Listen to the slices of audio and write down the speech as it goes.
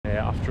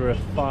after a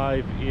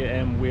 5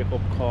 AM wake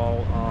up call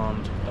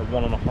and a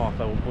 1.5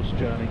 hour bus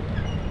journey,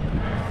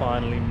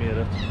 finally made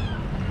it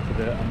to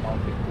the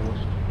Amalfi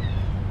coast.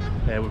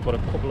 We've got a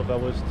couple of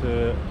hours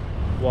to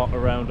walk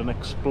around and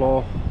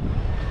explore,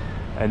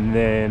 and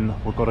then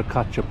we've got to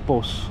catch a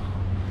bus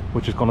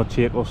which is going to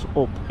take us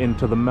up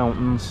into the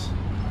mountains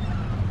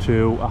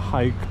to a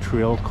hike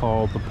trail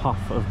called the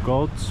Path of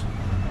Gods,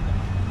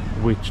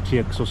 which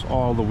takes us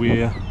all the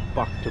way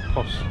back to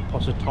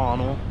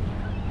Positano,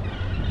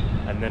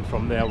 and then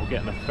from there we're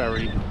getting a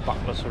ferry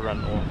back to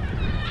Sorrento.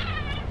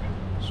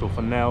 So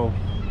for now,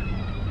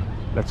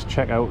 let's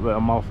check out the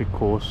Amalfi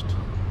coast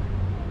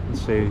and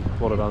see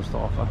what it has to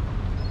offer.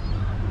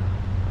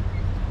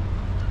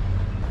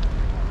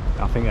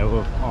 I think out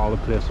of all the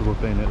places we've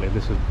been in Italy,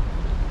 this is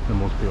the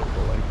most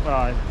beautiful.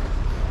 Right.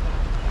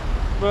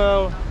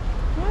 Well,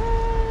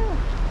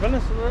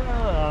 Venice,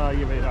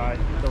 you mean, right,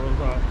 there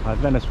was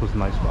Venice was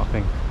nice, but I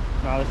think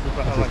no, this is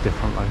better. this is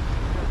different.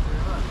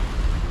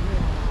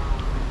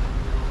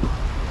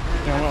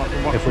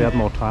 If we had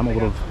more time, it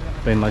would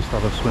have been nice to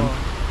have a swim. I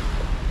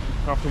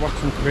have to watch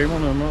some cream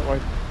on them,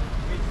 like.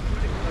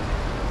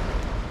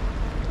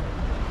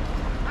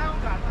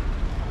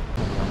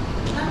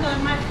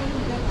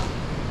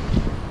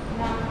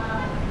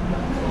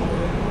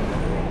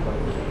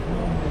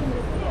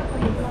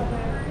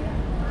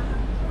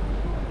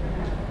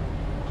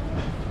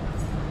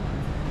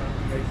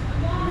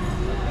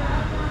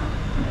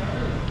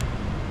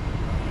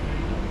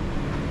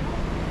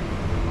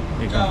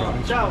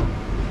 Ciao,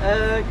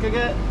 can I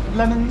get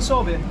lemon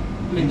sorbet?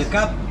 In the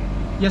cup?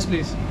 Yes,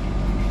 please.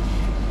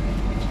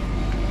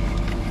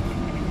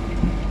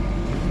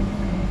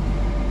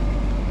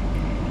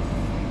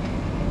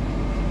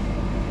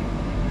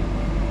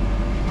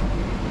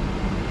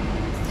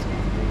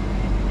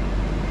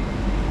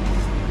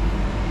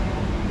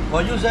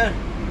 For you, sir?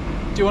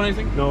 Do you want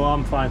anything? No,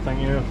 I'm fine,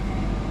 thank you.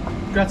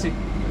 Grazie.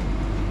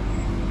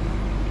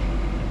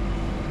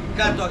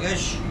 Card or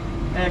cash?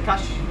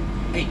 Cash.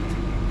 8.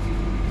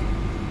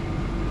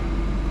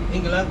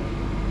 England?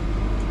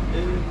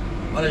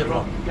 Where are you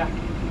from? Yeah.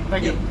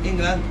 Thank you.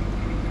 England?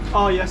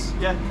 Oh, yes,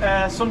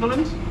 yeah.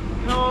 Sunderland?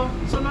 You know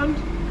Sunderland?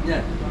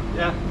 Yeah.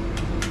 Yeah.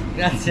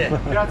 Grazie.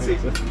 Grazie.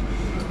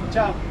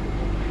 Ciao.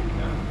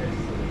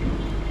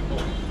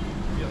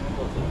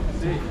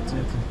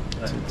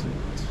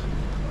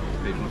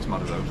 What's the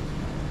matter though?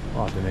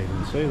 Oh, I didn't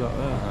even see that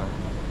there.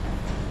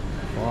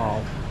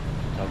 Wow.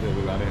 I'll deal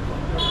with that in.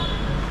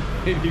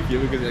 You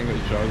feel because you ain't got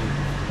your trousers.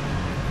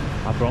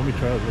 I brought me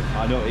trousers.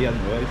 I know, he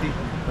hasn't got it, is he?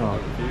 Oh.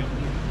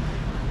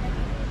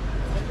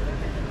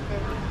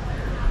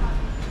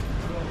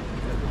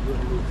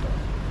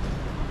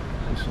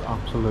 It's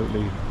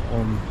absolutely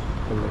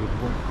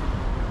unbelievable.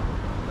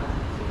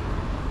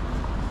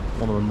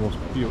 One of the most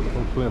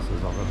beautiful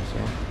places I've ever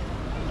seen.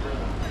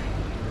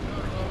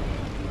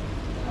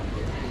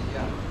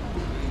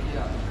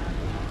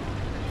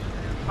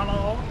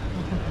 Hello.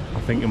 I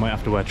think you might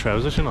have to wear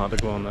trousers, you know, to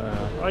go on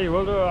Oh, you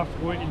will do. I have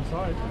to go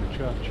inside. the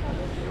church.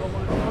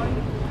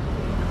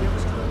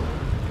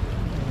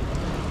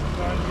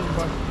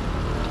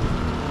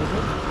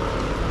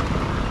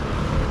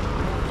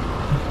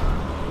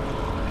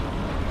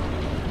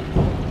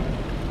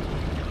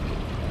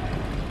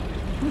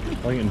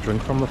 Oh, you can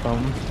drink from the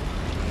fountains.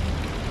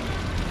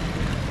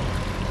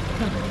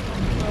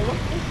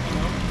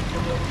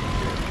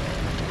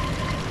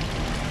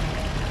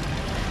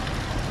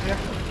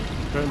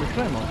 Going to be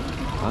Claremont?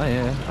 Ah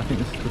yeah, I think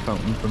this is the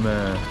fountain from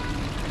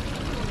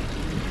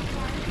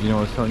you know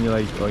I was telling you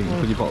like oh, you can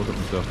put your bottles up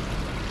and stuff.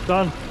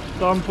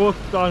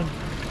 Both done.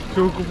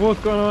 Two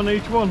both going on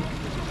each one.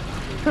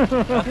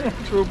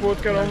 Two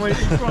both going on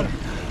each one.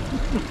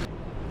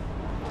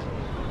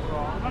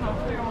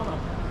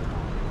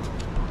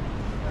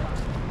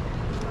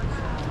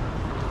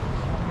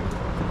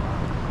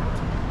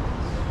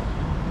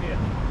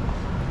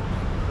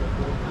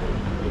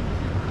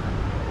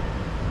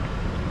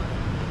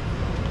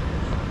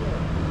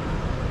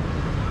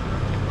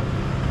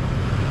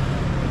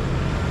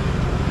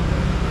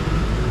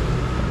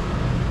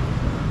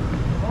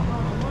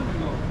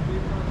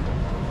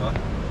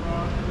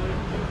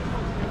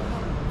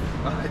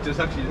 It does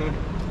actually do it.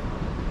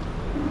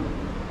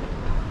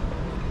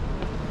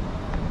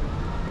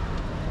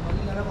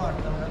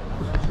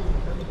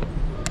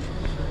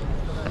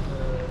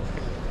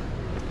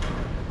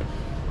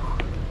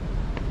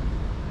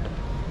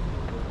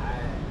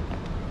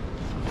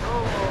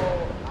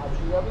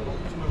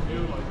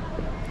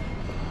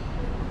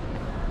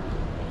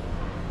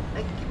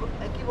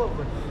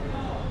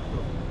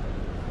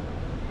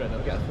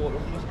 Get a photo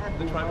from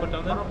the tripod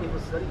down there.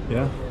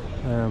 Yeah.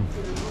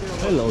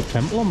 A little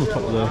temple on the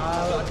top of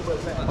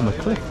the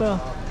cliff there.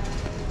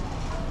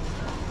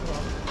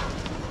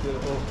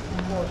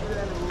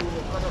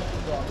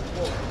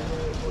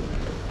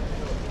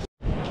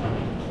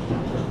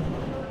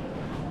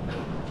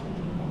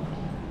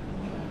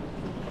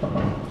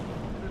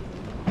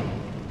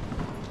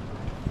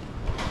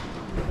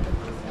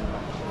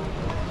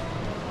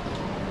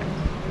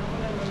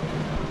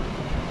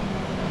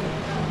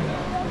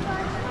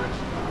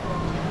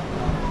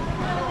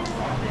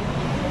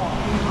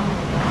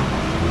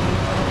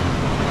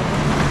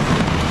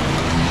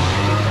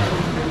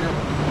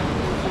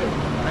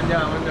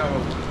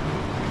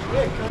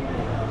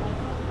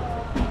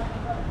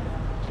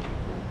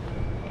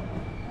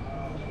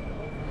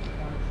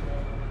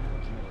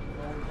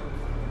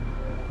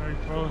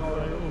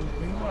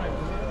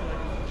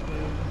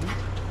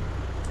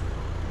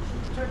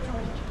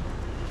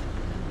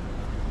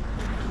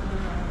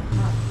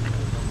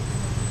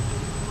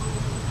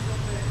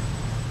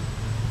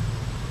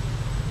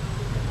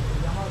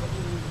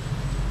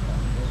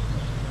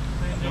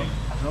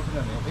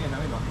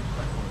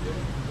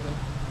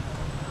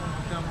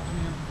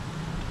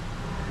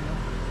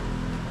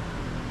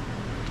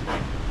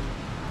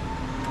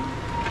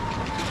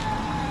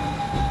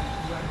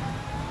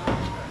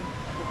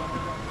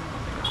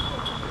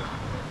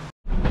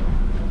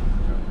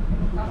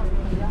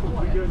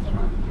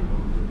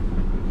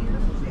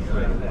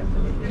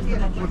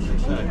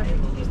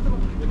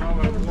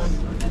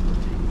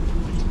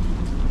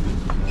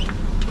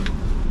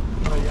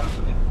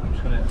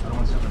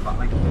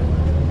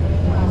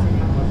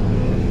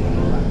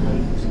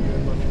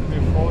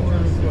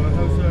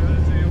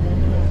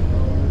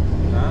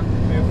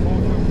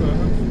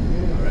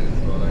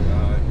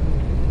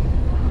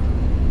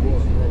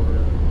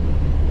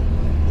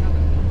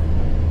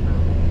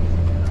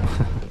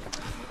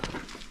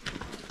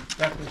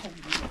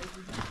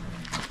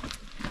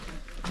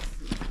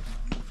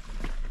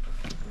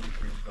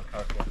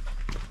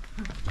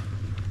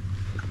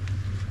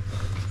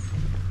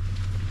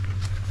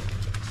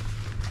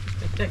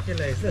 Check your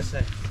legs, this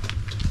side.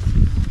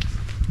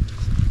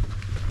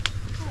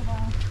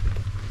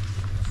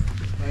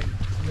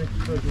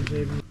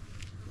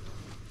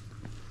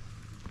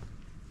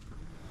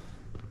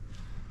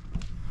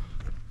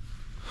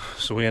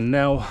 So we are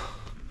now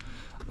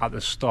at the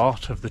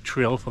start of the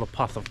trail for the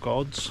Path of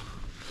Gods.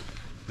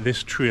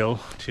 This trail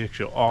takes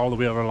you all the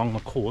way along the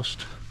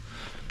coast,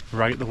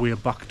 right the way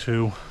back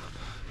to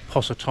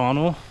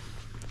Positano,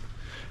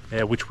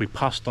 which we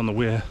passed on the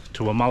way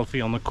to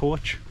Amalfi on the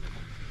coach.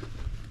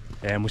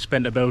 We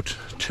spent about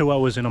 2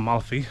 hours in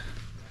Amalfi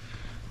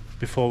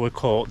before we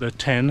caught the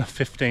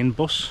 10:15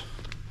 bus.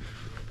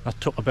 That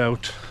took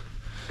about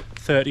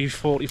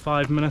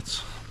 30-45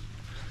 minutes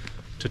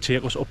to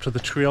take us up to the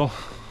trail.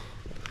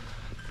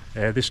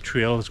 This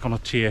trail is going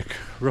to take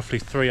roughly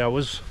 3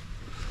 hours,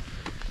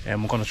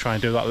 and we're going to try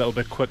and do that a little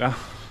bit quicker.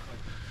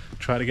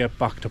 Try to get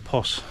back to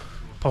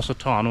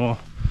Positano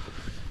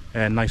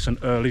nice and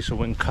early so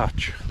we can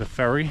catch the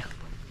ferry.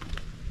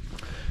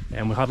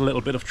 And we had a little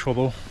bit of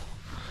trouble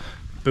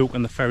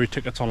booking the ferry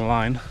tickets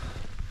online.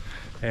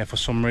 For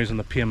some reason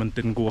the payment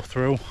didn't go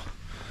through,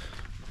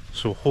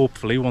 so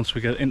hopefully once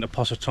we get into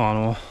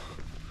Positano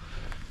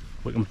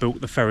we can book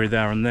the ferry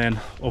there and then.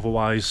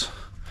 Otherwise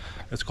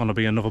it's going to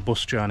be another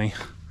bus journey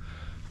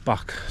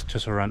back to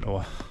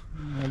Sorrento,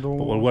 but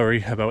we'll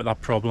worry about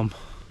that problem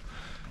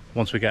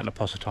once we get into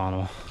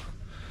Positano.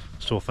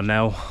 So for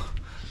now,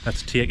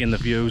 let's take in the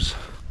views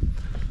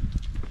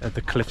at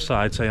the cliff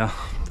sides here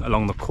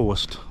along the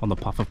coast on the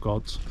Path of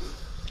Gods.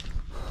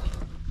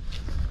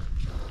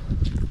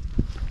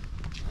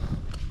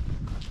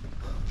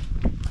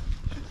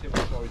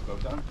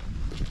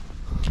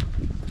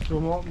 So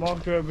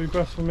Mark, it would be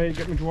best for me to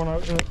get me to one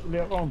out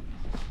later on.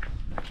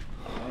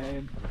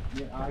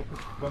 Yeah, I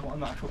could on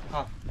that foot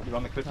path. You're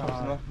on the cliff tops,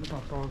 isn't That's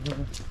what I was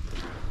gonna-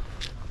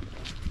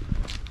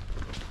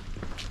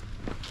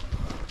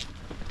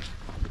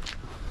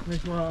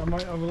 Next one, I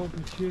might have a look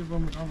at cheese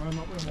when we come in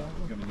up with that.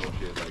 Gonna be no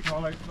shade, like. No,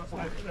 like,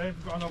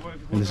 they've got another.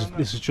 And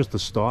this is just the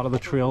start of the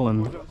trail,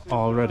 and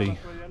already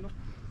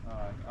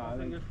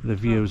the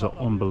views are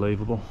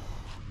unbelievable.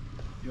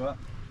 You what?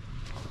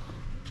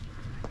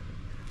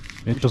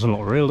 It doesn't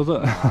look real, does it?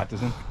 Nah, it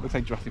doesn't. Looks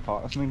like Jurassic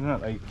Park or something,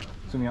 doesn't it? Like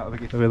something out of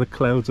the. The way the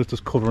clouds are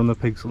just covering the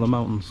peaks of the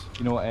mountains.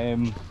 You know,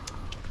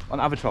 on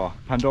Avatar,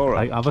 Pandora.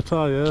 Like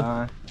Avatar,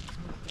 yeah.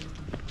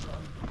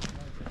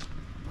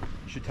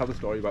 You should tell the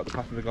story about the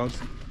Path of the Gods.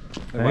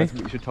 Hey?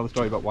 You should tell the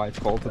story about why it's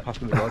called the Path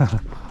of the Gods.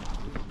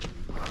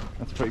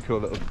 That's a pretty cool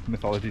little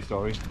mythology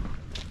story.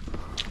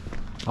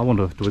 I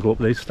wonder, do we go up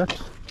these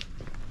steps?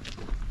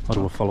 Or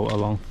do we follow it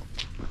along?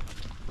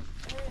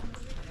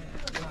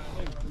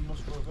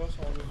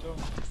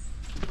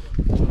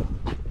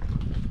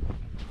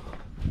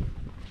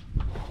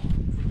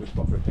 Good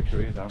spot for a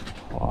picture here, Dan.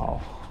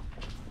 Wow.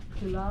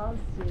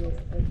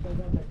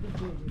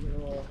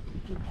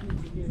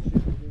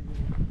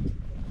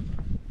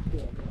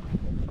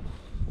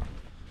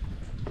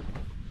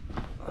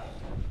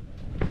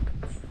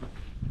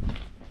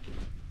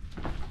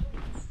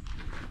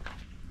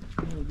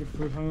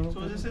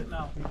 So is this it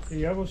now?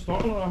 Yeah, we're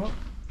starting on that.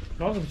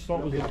 That's the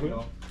start was Yeah, good.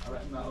 I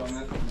reckon that long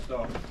there from the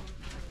start.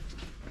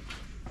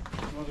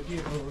 Another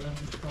gate over there.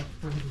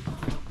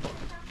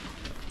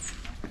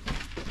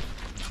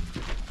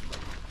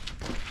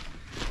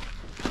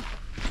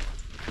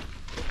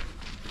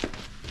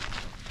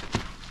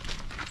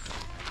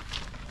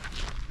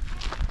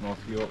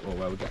 North York, or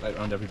where we get like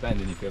around every bend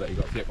and you feel like you've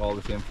got to take all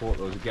the same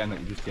photos again that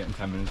you just get in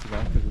 10 minutes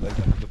ago, because like,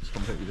 it looks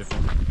completely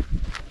different.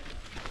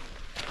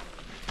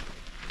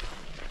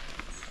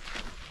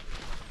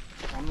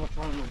 I'm not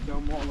trying to look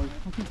down more like.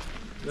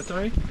 You're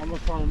sorry? I'm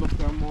not trying to look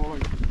down more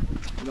like.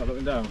 You're not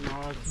looking down?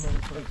 No, it's not a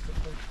place to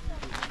think.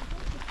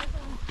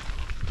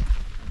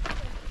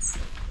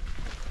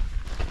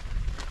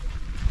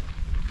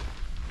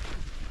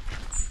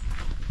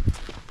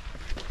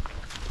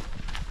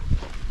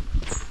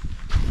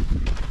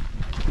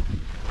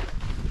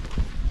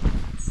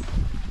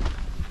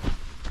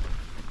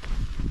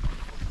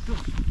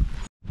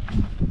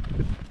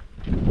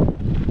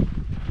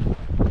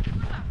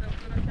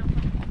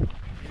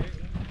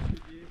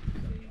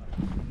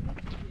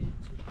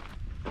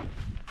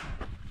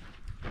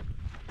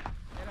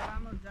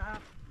 Eravamo già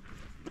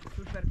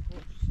sul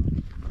percorso.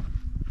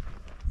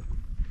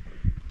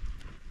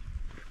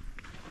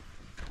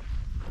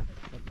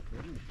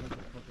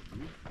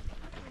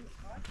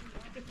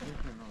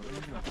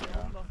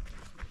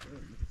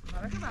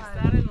 Guarda che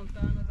stare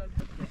lontano dal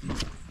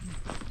percorso.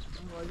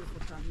 Non voglio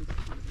portarmi su.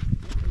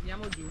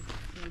 Vediamo giù.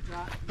 Sono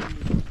già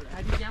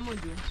arriviamo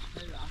giù.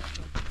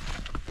 Esatto.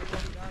 Devo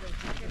arrivare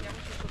qui, andiamo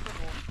sul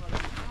sottoposto.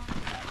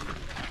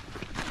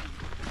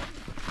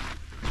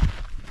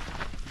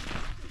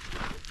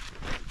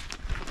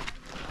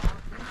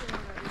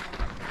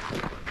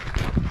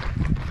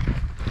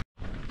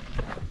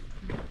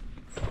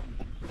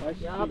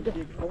 Ja,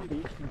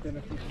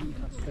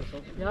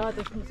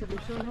 das muss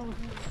aber schon noch.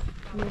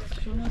 Du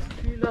musst schon das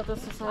Gefühl haben,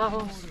 dass es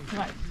auch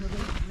reicht,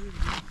 oder?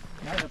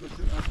 Ja, das ist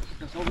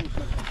so.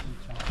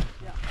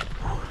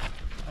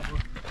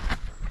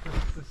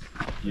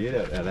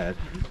 Yeah, out there, lad.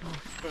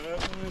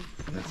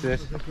 That's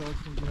it.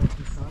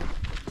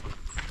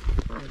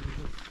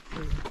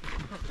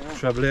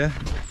 Treble here.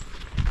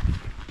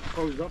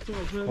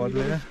 Quad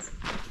here.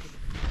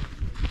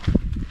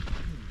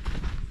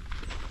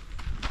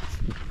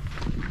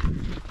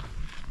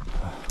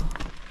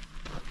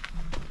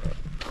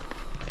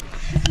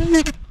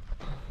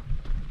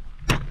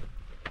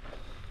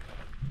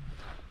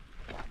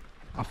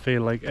 I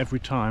feel like every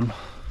time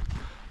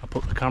I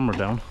put the camera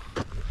down,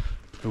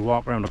 we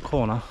walk around a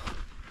corner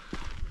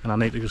and I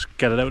need to just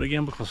get it out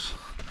again because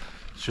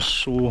it's just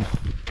so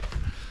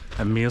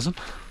amazing.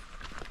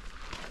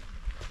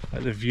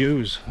 Like the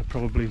views are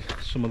probably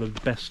some of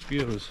the best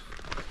views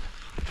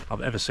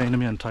I've ever seen in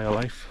my entire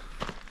life.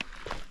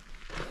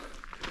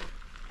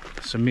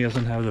 It's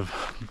amazing how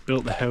they've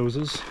built the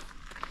houses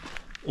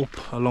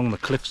up along the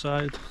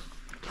cliffside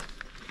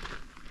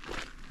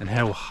and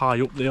how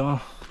high up they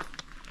are.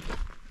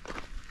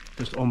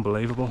 Just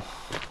unbelievable.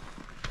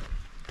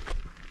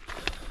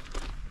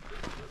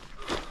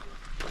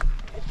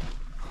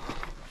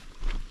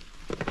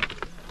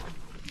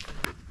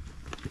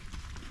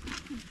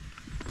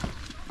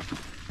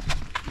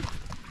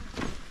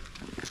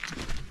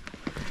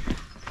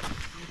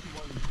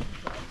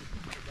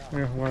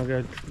 Yeah, well,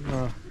 good.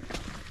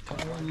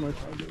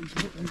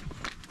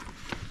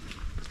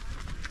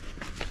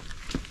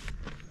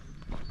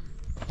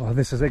 Well,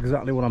 this is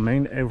exactly what I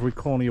mean. Every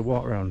corner you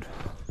walk around,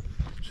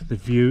 so the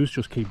views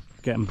just keep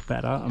getting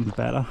better and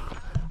better.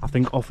 I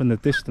think off in the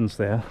distance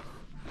there,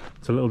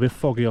 it's a little bit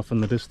foggy off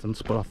in the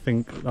distance, but I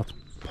think that's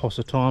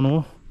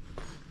Positano,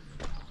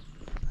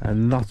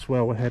 and that's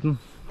where we're heading.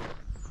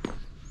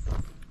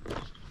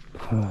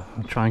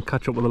 I'll try and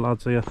catch up with the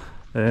lads here.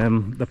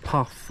 The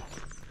path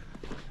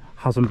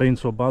hasn't been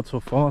so bad so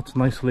far. It's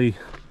nicely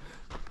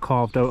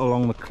carved out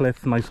along the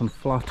cliff, nice and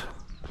flat.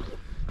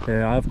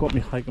 I've got my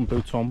hiking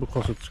boots on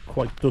because it's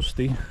quite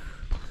dusty,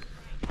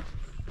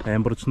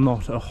 but it's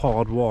not a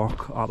hard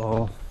walk at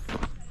all.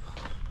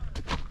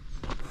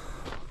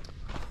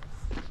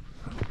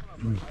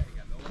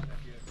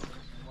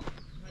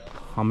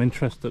 I'm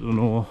interested to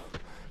know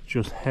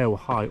just how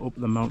high up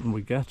the mountain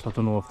we get. I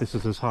don't know if this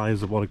is as high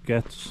as what it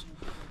gets,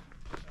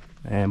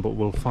 but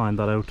we'll find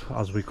that out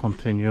as we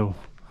continue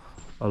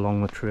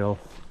along the trail.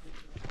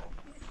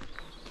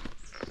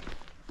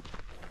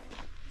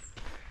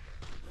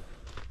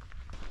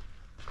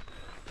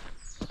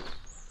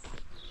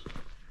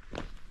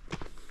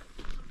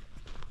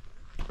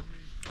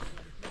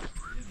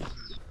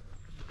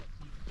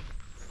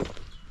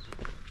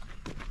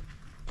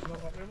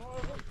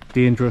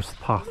 Dangerous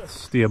paths,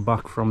 steer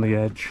back from the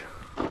edge.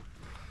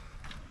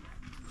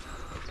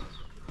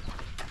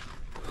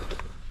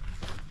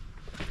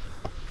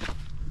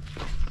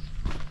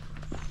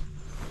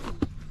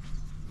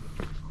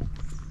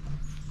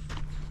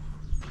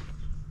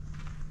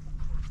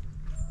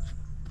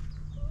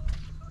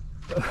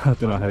 I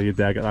don't know how you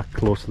dare get that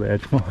close to the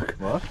edge, Mark.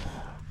 What?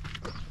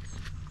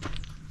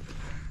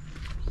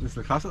 There's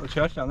the class at the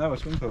church down there, a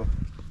swimming pool.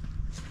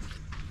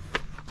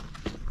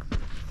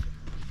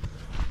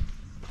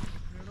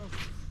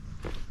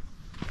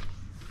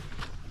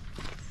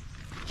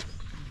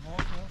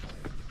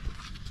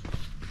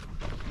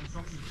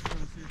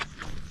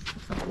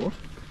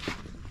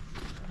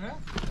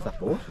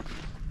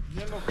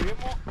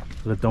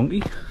 The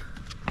donkey.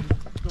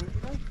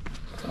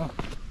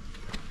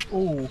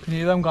 Oh, can you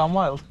hear them going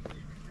wild?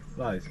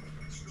 Right.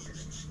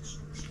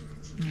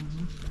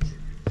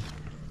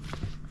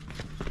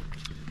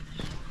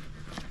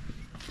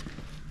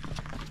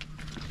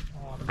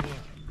 Oh, yeah.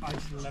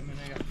 Ice and lemon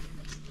here.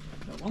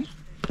 That one?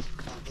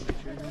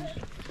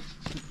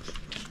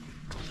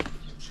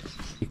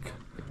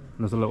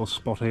 There's a little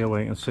spot here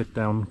where you can sit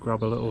down,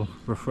 grab a little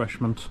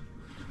refreshment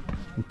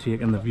and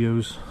take in the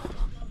views.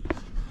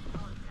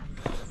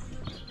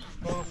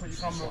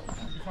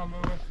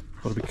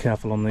 Got to be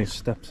careful on these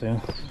steps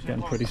here, it's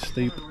getting pretty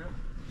steep.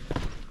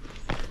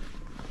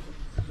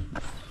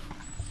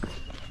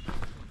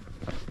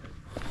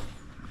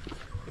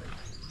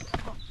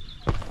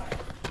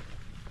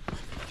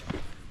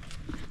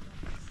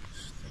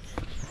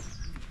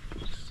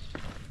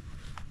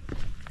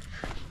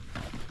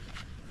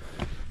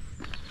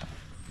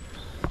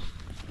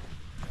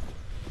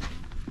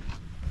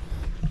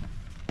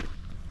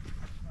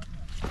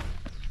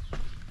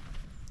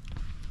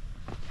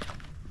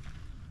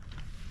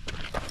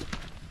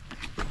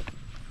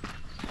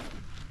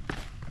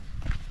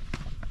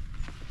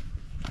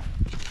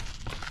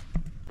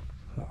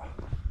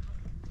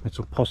 It's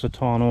a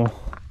Positano.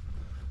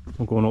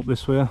 We're going up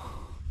this way.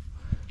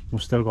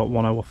 We've still got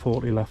 1 hour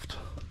 40 left.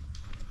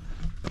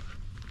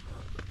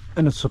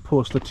 And it's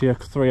supposed to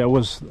take 3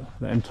 hours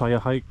the entire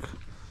hike.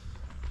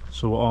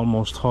 So we're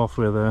almost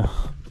halfway there.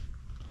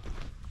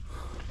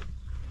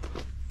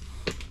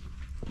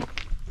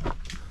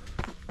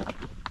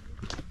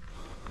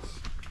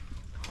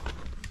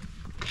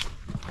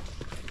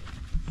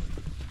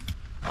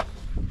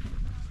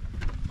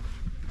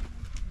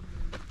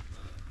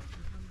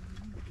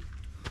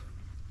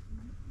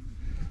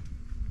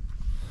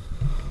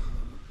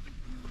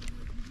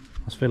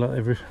 just feel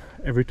like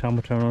every time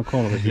we turn around a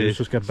corner, the views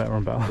just get better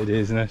and better. It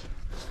is, isn't it?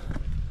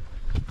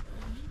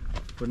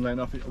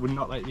 Would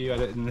not like you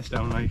editing this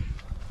down, like.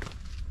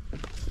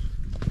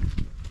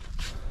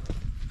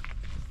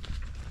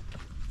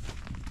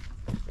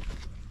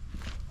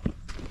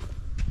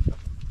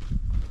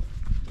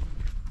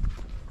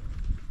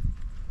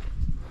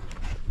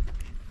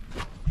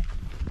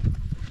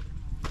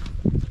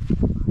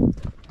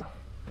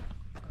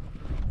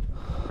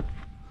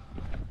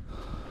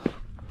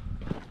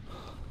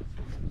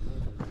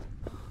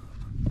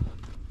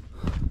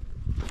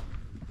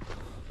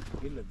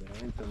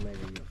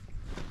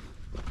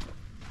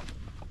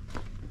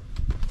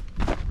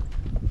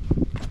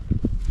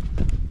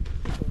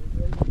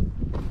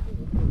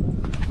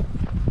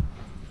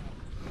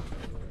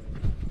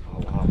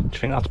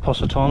 Do you think that's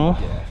Positano?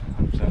 Yeah,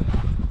 100%.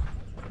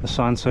 The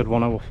sign said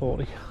 1 hour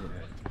 40.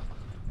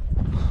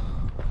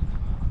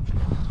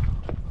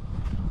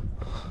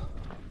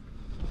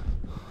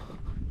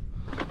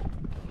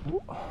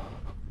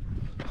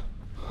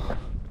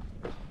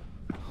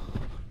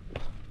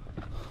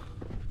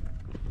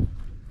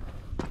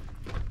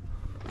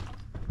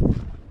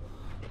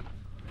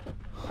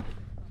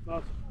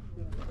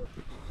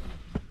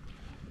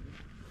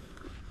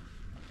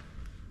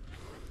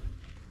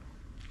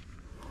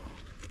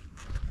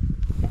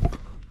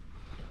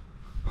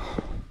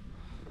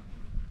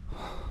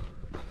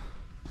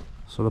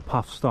 So the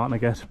path's starting to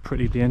get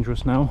pretty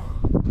dangerous now.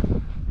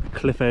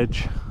 Cliff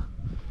edge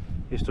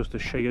is just a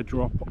sheer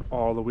drop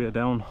all the way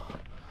down.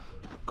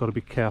 Got to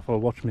be careful,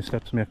 watch my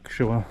steps, make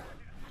sure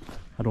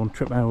I don't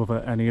trip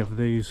over any of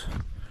these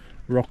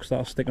rocks that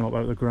are sticking up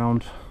out of the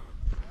ground.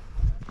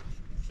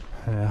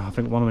 I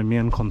think one of my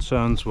main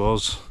concerns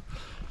was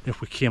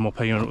if we came up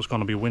here and it was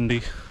going to be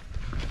windy,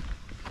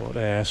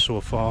 but so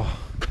far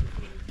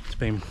it's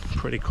been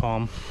pretty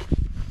calm.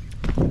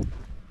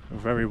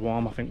 Very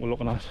warm. I think we're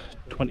looking at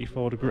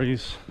 24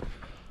 degrees,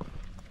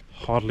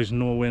 hardly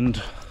no wind.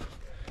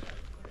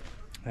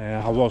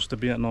 I was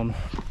debating on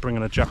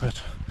bringing a jacket,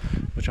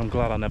 which I'm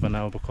glad I never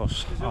know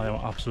because I am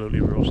absolutely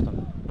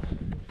roasting.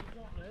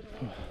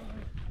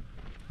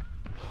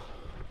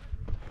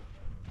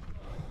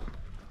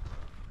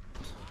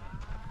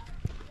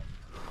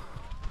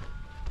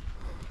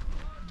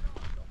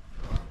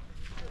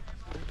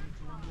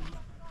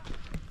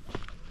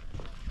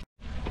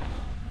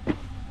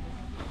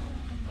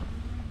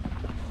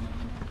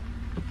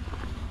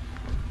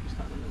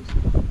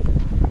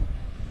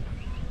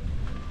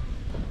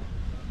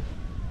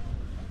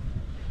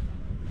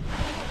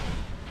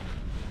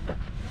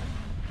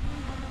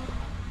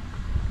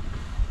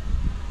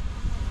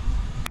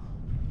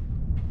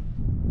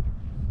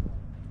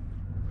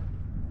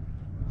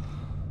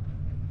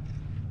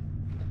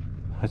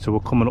 Right, so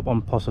we're coming up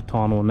on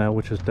Positano now,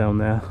 which is down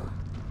there.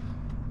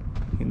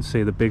 You can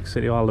see the big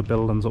city, all the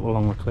buildings up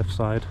along the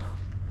cliffside.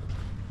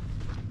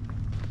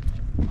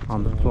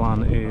 And the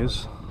plan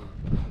is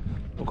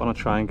we're going to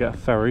try and get a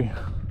ferry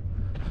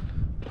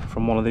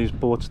from one of these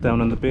boats down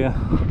in the bay.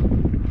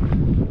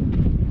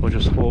 We're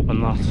just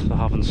hoping that they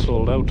haven't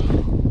sold out.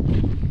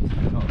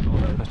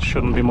 It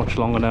shouldn't be much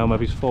longer now,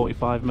 maybe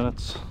 45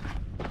 minutes,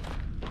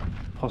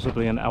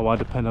 possibly an hour,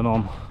 depending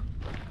on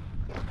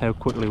how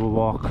quickly we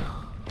walk.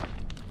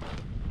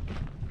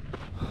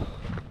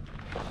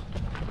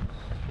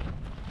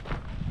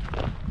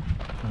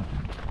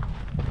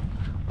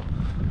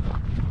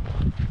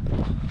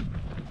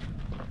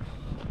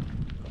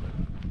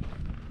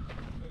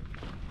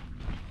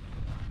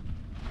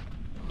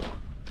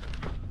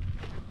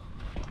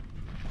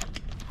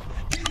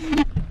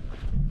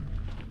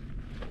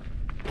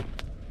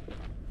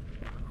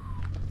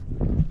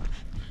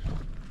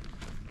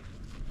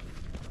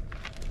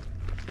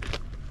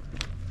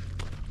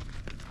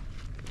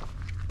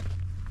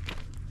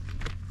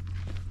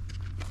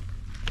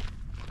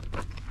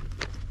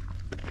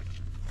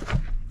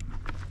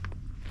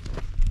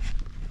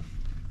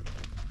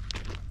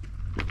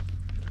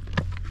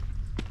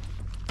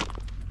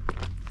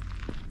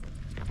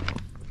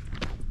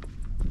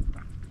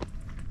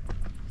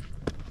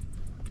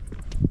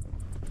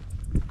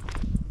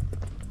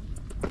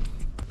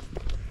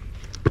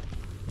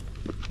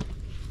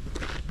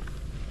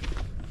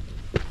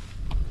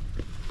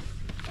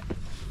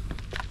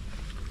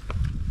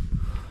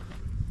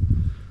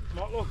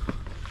 Look,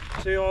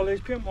 see all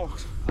these paint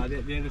marks?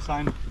 The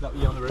sign that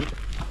we on the route.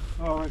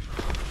 Alright.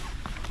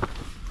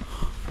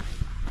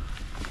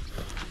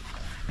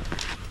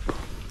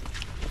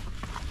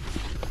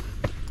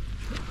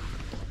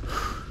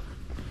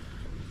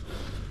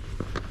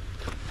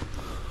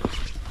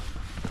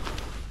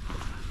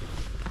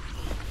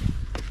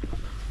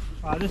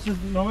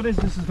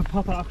 This is the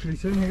path I actually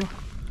seen here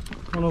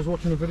when I was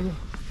watching the video.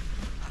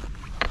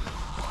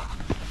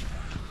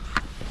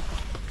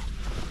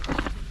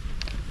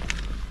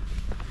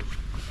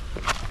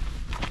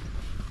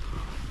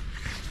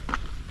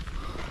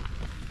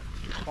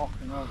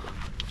 Fucking hell.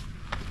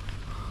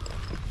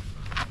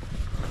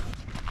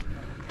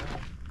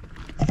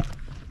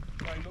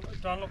 Right,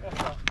 look, Dan, look off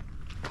that.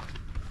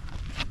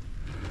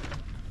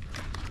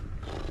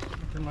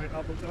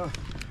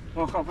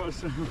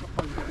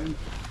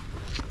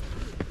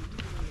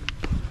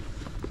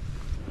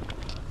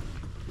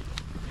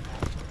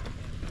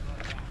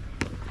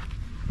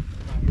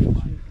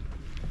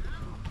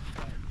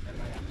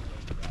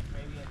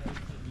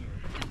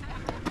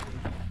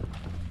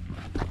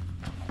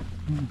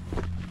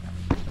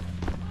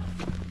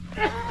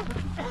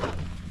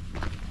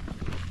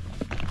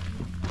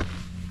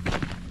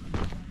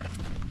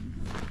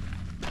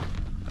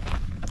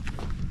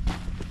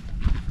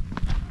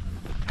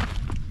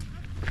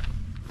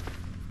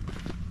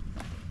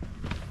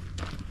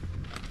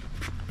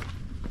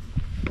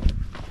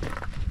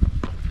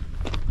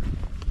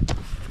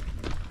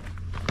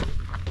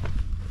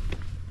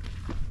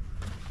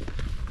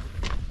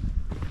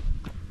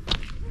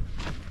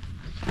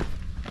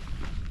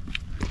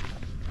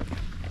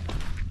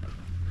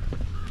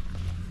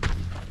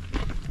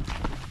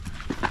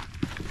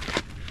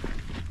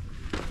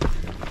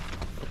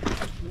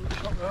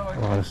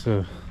 Wow, this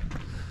will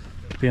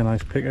be a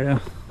nice pick here.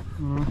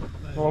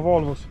 Av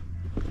Volvos.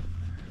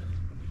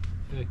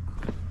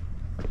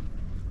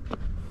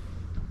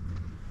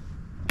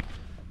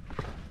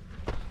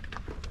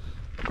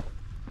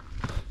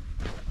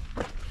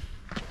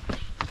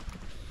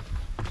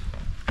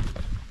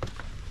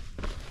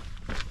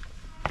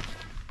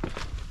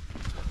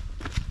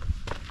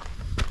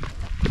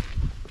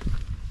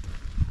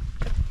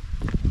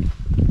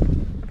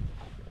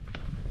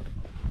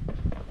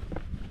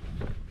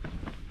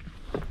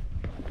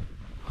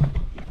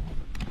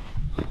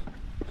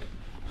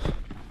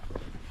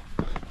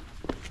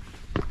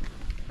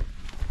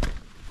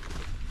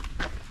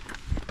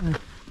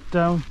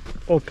 Down,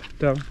 up,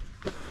 down.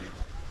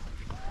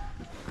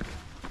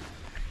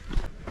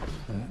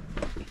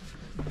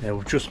 Yeah,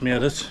 we've just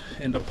made it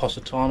into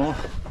Positano.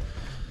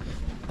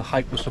 The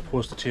hike was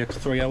supposed to take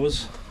 3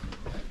 hours.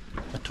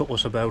 It took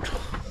us about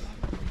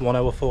 1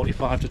 hour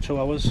 45 to 2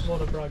 hours.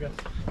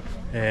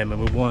 And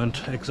we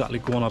weren't exactly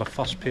going at a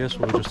fast pace,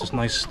 we were just this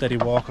nice steady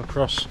walk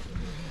across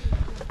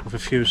with a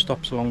few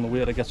stops along the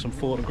way to get some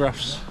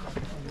photographs.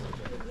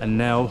 And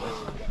now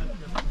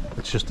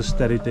it's just a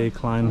steady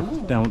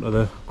decline down to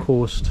the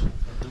coast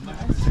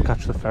to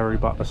catch the ferry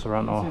back to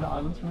Sorrento.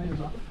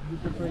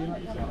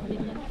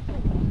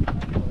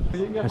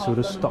 So we're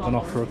just stopping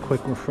off for a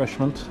quick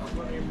refreshment.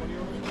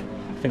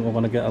 I think we're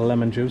going to get a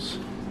lemon juice.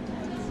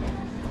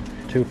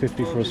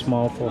 $2.50 for a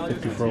small,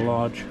 $4.50 for a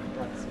large.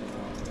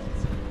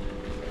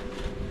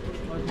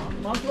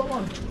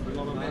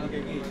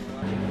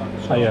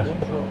 Hiya.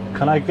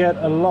 Can I get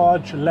a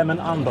large lemon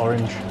and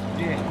orange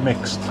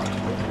mixed?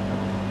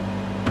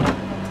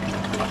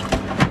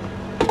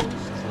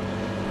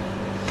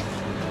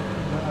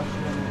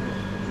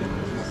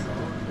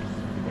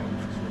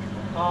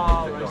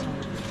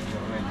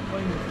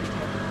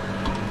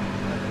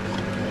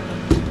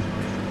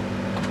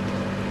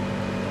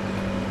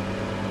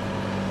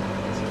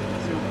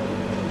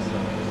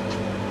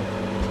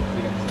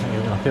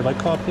 Can I pay by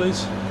card,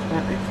 please?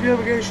 If you have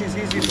a cash, it's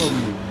easy for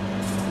me.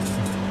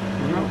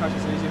 Cash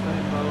is easier for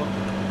him,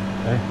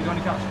 Hey? You got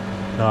any cash?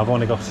 No, I've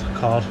only got a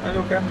card. I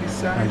look on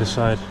this And side.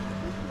 decide.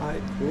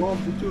 I love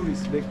the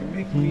tourists. They can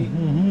make me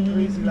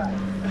crazy life.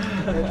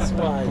 That's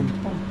why.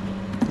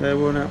 I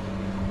wanna.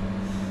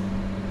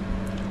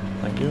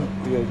 Thank you.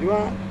 Io di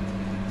qua.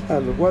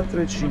 Allora,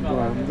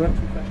 4,50.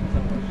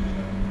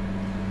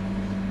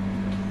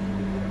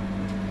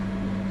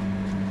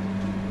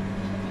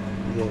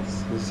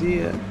 Yes, così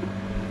è.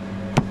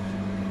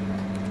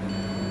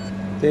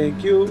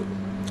 Thank you.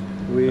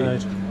 We.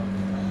 Right.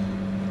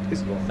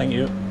 Let's go. Thank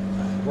you.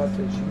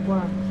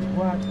 4,50,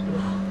 4.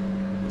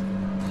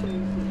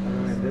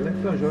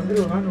 L'elettronica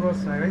Andrea l'anno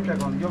prossimo retta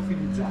con gli occhi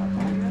di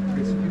zappa.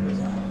 Che sono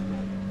pesanti.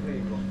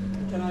 Prego.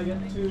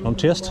 Want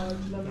taste?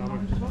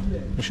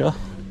 You sure?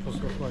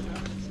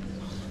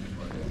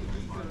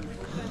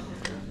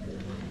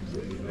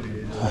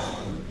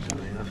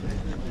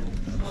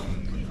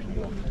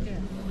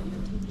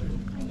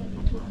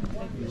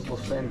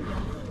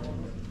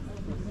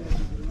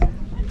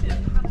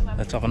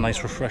 Let's have a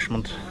nice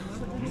refreshment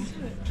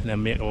and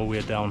then make our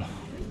way down.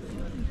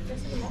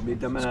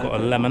 It's got a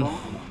lemon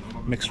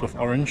mixed with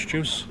orange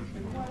juice.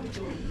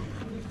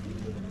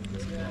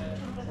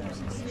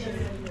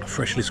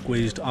 Freshly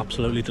squeezed,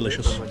 absolutely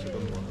delicious.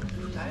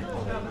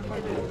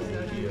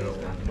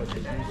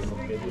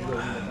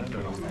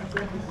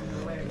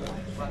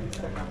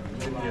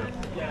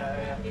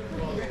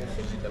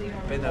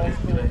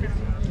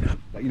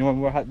 You know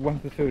when we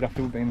went to the food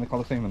after we'd been in the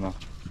Colosseum and that?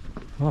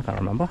 Oh, I can't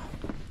remember.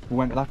 We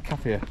went to that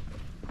cafe.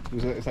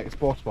 It's like a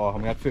sports bar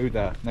and we had food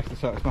there next to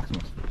Circus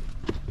Maximus.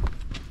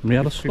 We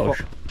had a Before-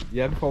 slush.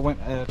 Yeah, before we went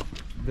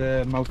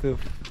the mouth of,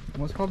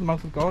 what's it called, the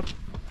mouth of God?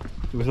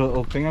 There was a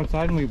little thing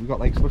outside and we got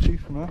like slushies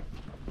from there.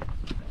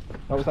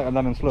 That was like a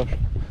lemon slush.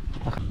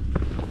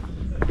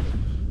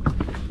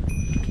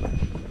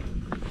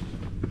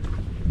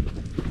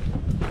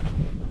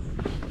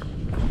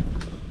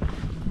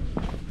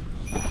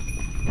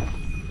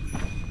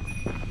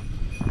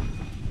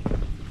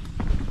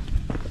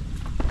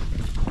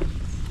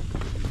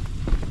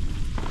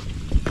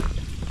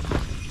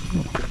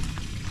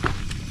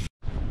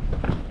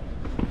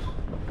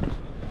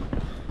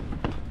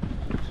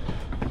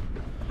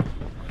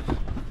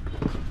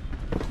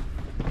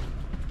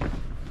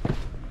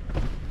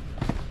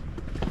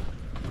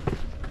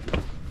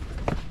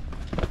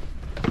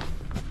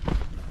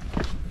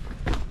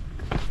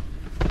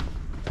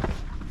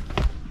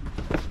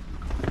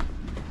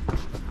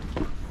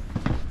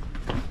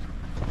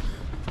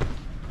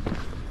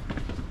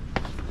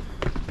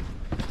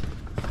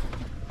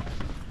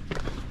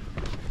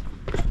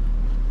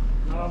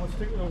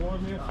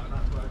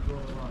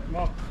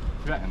 What?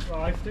 You reckon?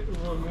 Well, I stick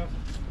with the road, mate.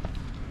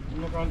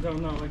 I'm not going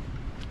down that way.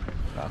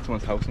 That's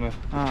someone's house, isn't it?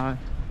 Aye.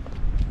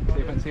 See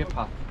if I can see a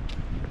path.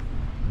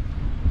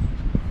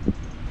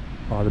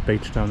 Oh, the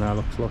beach down there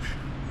looks lush.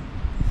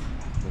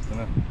 Doesn't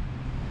it?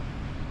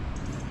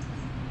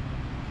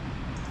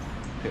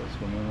 People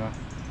swimming there.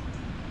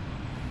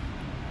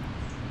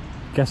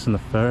 Guessing the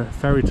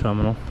ferry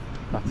terminal.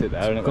 That's it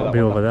there, isn't it? Got to That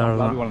be one- over there, That'll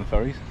isn't be it? one of the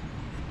ferries.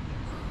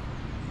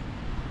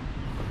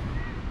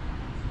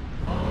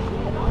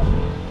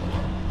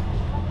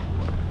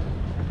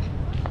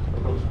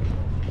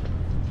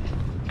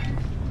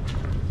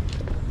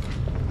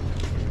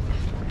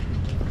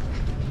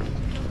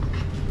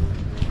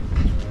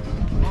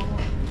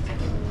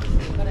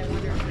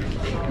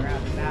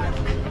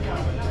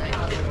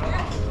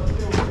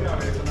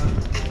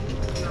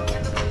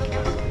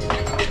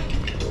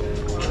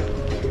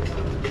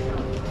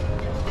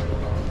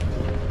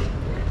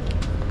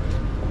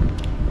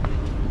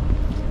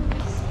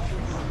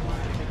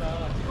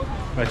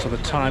 Right, so the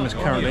time is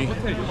currently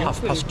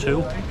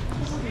 2:30.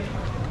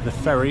 The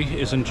ferry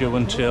isn't due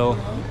until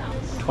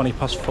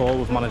 4:20.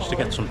 We've managed to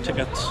get some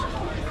tickets.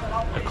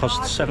 It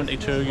cost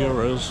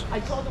 €72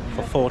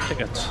 for 4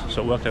 tickets,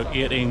 so it worked out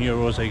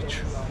 €18 each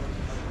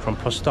from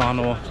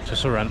Positano to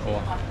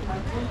Sorrento.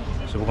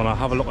 So we're gonna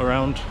have a look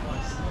around,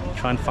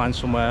 try and find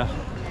somewhere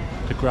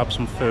to grab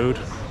some food,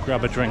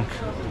 grab a drink,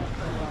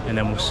 and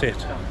then we'll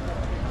sit,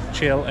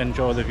 chill,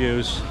 enjoy the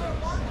views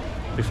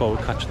before we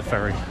catch the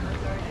ferry.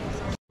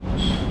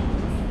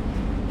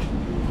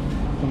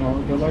 I know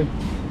what they're like.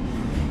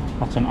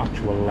 That's an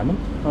actual lemon.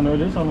 I know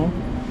it is, I know.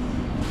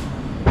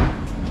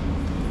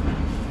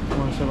 I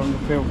want to see if I can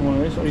pay for one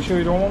of these. Are you sure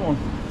you don't want one?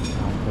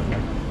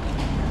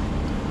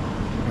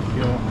 Thank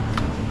you.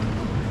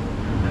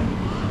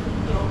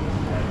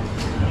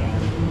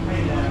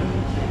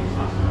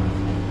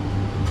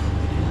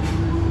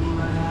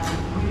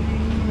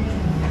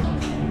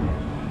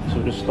 So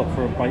we just stopped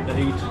for a bite to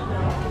eat.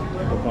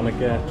 We're gonna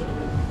get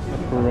a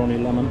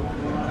pepperoni lemon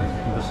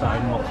and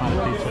decide what kind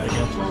of pizza to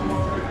get.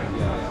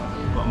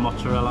 Got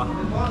mozzarella,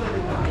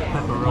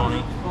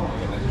 pepperoni,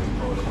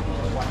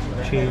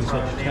 cheese,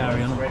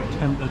 vegetarian. I'm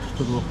tempted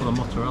to go for the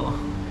mozzarella.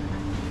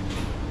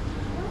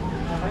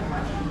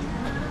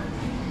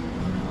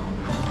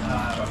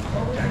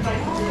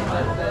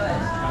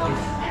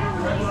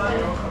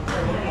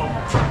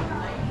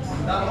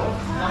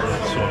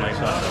 So nice,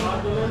 that.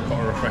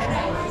 Quite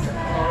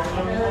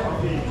refreshing.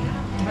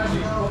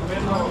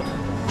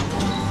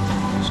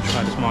 Let's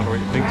try this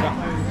margarita pizza.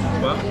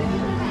 Well,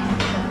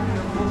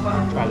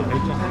 Try the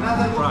pizza.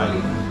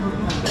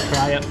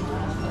 Try it.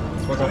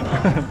 what's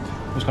that?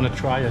 I was going to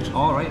try it.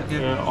 All right,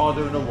 okay.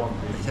 Order no one.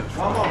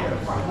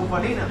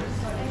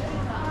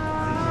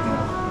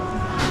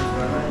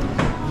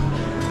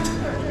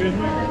 Excuse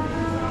me?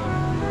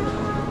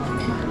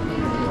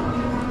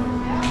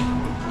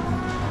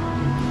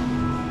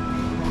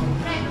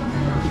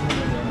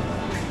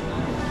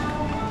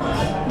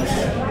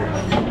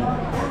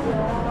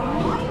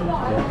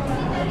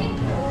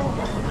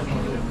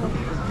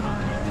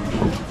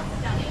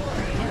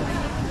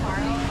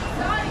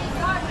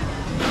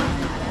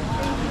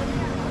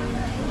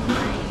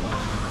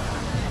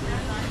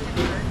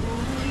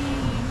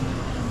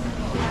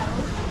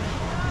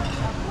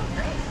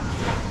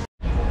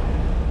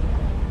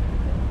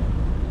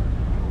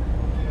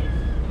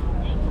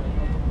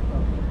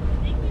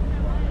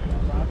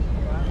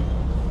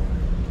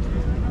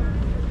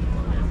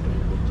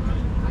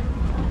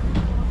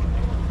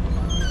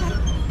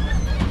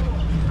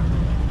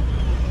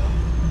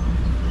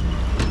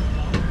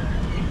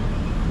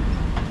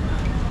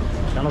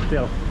 Can up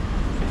deal.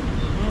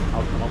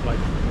 I'll come up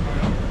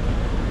like.